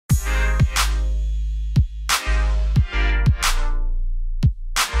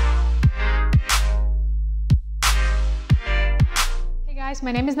Guys,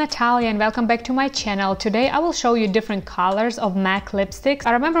 my name is Natalia and welcome back to my channel. Today I will show you different colors of MAC lipsticks.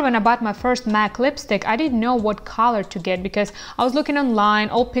 I remember when I bought my first MAC lipstick, I didn't know what color to get because I was looking online,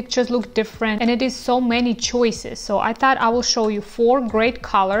 all pictures look different and it is so many choices. So I thought I will show you 4 great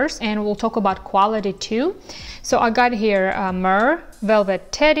colors and we'll talk about quality too. So I got here Mehr, Velvet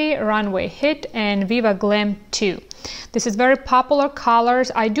Teddy, Runway Hit and Viva Glam 2. This is very popular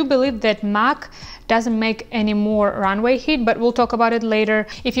colors. I do believe that MAC doesn't make any more Runway Hit, but we'll talk about it later.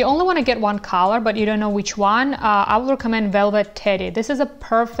 If you only want to get one color but you don't know which one, I will recommend Velvet Teddy. This is a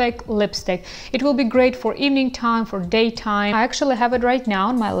perfect lipstick. It will be great for evening time, for daytime. I actually have it right now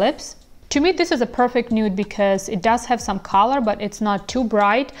on my lips. To me, this is a perfect nude because it does have some color, but it's not too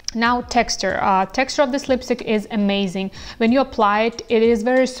bright. Now, texture. Texture of this lipstick is amazing. When you apply it, it is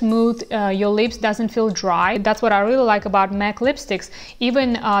very smooth. Your lips doesn't feel dry. That's what I really like about MAC lipsticks.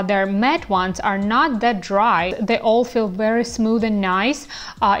 Even their matte ones are not that dry. They all feel very smooth and nice.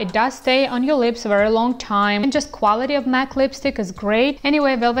 It does stay on your lips a very long time. And just quality of MAC lipstick is great.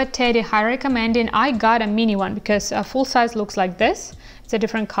 Anyway, Velvet Teddy, high recommending. I got a mini one because a full size looks like this. It's a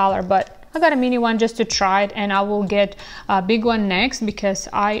different color, but I got a mini one just to try it and I will get a big one next because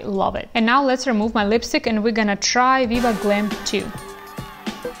I love it. And now let's remove my lipstick and we're gonna try Viva Glam 2.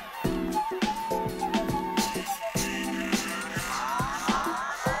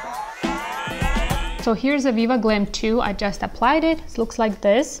 So here's a Viva Glam 2. I just applied it. It looks like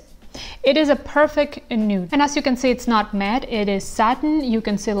this. It is a perfect nude, and as you can see, it's not matte, it is satin. You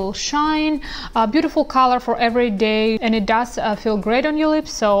can see a little shine, a beautiful color for every day, and it does feel great on your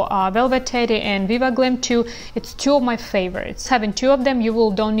lips. So Velvet Teddy and Viva Glam 2, it's 2 of my favorites. Having 2 of them,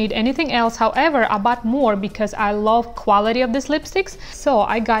 you don't need anything else. However, I bought more because I love quality of these lipsticks. So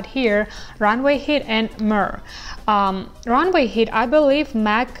I got here Runway Hit and Mehr. Runway Hit, I believe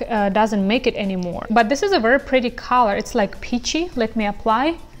MAC doesn't make it anymore, but this is a very pretty color. It's like peachy. Let me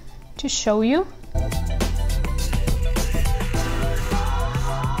apply to show you.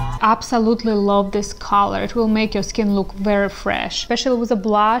 Absolutely love this color. It will make your skin look very fresh, especially with a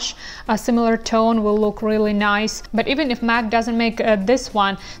blush. A similar tone will look really nice. But even if MAC doesn't make this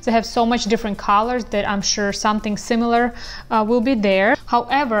one, they have so much different colors that I'm sure something similar will be there.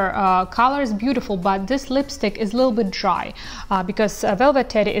 However, color is beautiful, but this lipstick is a little bit dry because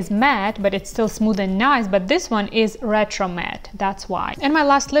Velvet Teddy is matte, but it's still smooth and nice. But this one is retro matte. That's why. And my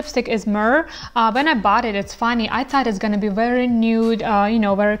last lipstick is Mehr. When I bought it, it's funny. I thought it's gonna be very nude, you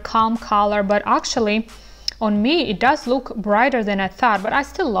know, very calm color, but actually on me it does look brighter than I thought, but I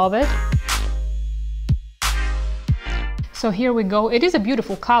still love it. So here we go. It is a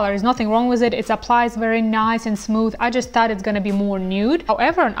beautiful color. There's nothing wrong with it. It applies very nice and smooth. I just thought it's gonna be more nude.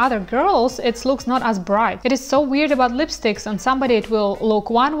 However, on other girls, it looks not as bright. It is so weird about lipsticks. On somebody it will look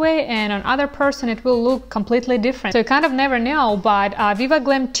one way and on other person it will look completely different. So you kind of never know, but Viva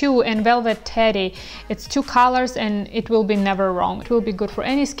Glam 2 and Velvet Teddy, it's 2 colors and it will be never wrong. It will be good for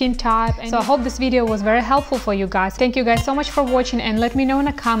any skin type. So I hope this video was very helpful for you guys. Thank you guys so much for watching and let me know in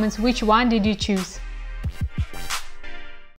the comments which one did you choose.